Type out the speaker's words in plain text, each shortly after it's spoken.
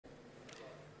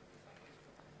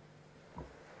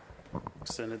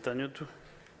Senator Ruto.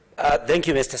 Thank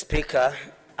you, Mr. Speaker.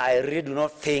 I really do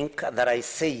not think that I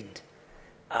said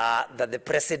that the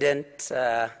President,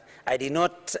 I did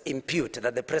not impute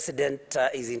that the President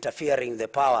is interfering in the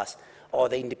powers or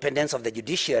the independence of the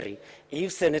judiciary.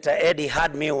 If Senator Eddy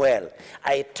heard me well,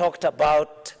 I talked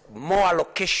about more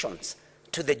allocations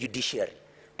to the judiciary,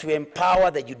 to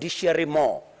empower the judiciary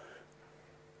more.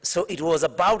 So it was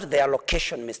about the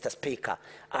allocation, Mr. Speaker.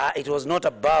 It was not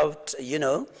about,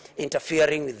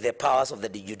 interfering with the powers of the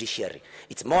judiciary.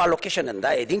 It's more allocation, and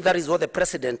I think that is what the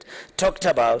President talked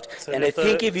about. Senator, and I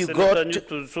think if you Senator go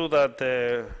to so that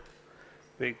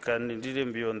we can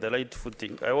indeed be on the right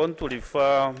footing, I want to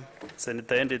refer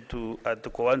Senator Eddy to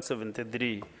Article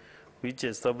 173, which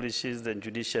establishes the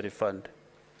Judiciary Fund.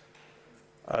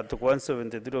 Article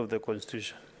 173 of the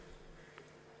Constitution.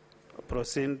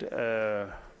 Proceed,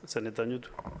 Senator Ruto.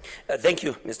 Thank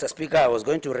you, Mr. Speaker. I was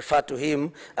going to refer to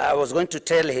him. I was going to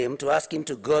tell him to ask him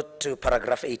to go to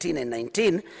paragraph 18 and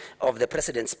 19 of the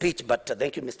President's speech, but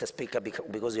thank you, Mr. Speaker,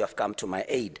 because you have come to my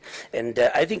aid. And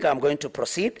I think I'm going to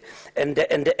proceed. And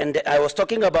I was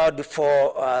talking about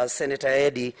before Senator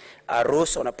Eddy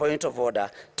rose on a point of order,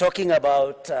 talking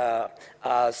about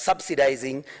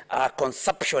subsidizing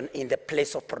consumption in the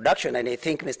place of production. And I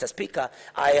think, Mr. Speaker,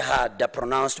 I had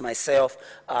pronounced myself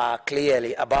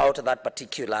clearly about that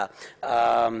particular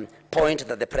point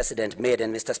that the President made.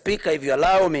 And Mr. Speaker, if you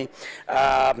allow me,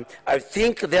 I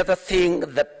think the other thing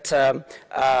that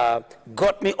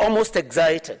got me almost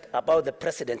excited about the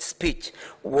President's speech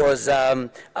was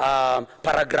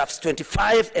paragraphs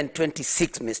 25 and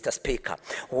 26, Mr. Speaker,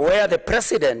 where the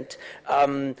President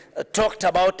talked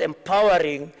about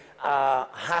empowering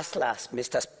hustlers,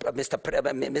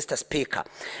 Mr. Speaker,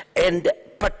 and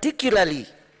particularly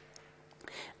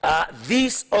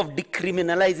this of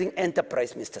decriminalizing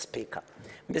enterprise, Mr. Speaker.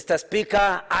 Mr.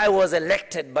 Speaker, I was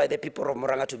elected by the people of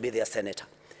Muranga to be their senator.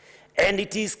 And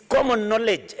it is common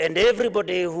knowledge, and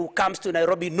everybody who comes to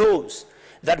Nairobi knows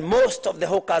that most of the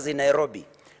hawkers in Nairobi,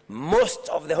 most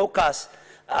of the hawkers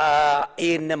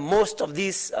in most of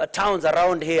these towns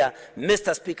around here,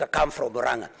 Mr. Speaker, come from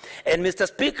Muranga. And Mr.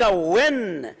 Speaker,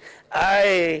 when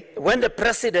the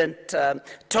President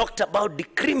talked about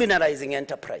decriminalizing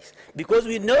enterprise, because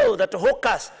we know that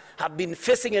hawkers have been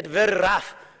facing it very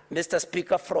rough, Mr.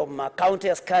 Speaker, from county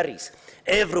askaris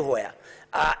everywhere.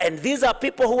 And these are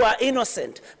people who are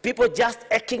innocent, people just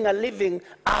eking a living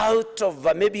out of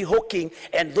maybe hawking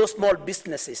and those small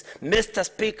businesses. Mr.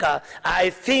 Speaker, I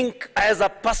think as a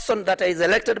person that is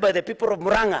elected by the people of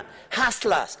Muranga,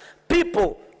 hustlers,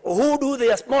 people who do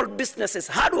their small businesses,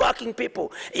 hardworking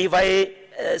people, if I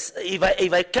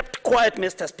kept quiet,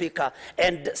 Mr. Speaker,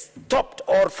 and stopped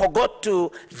or forgot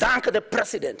to thank the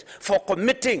President for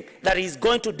committing that he's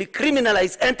going to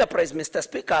decriminalize enterprise, Mr.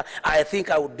 Speaker, I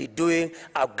think I would be doing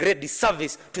a great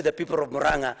disservice to the people of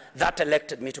Muranga that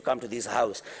elected me to come to this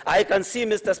House. I can see,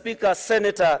 Mr. Speaker,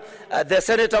 the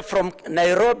Senator from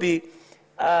Nairobi.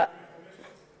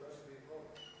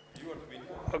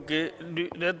 Okay,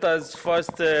 let us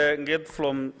first get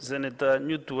from Senator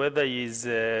Ruto whether he is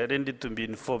ready to be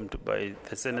informed by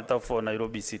the Senator for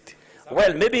Nairobi City.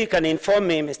 Well, maybe he can inform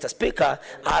me, Mr. Speaker,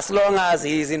 as long as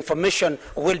his information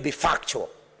will be factual.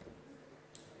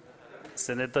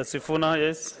 Senator Sifuna,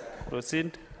 yes,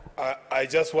 proceed. I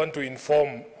just want to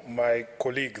inform my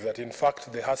colleague that, in fact,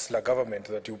 the hustler government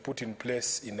that you put in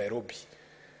place in Nairobi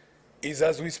is,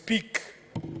 as we speak,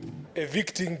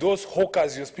 evicting those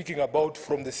hawkers you're speaking about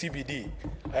from the CBD.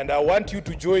 And I want you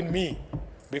to join me,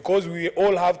 because we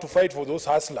all have to fight for those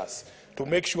hustlers to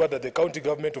make sure that the county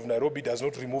government of Nairobi does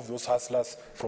not remove those hustlers from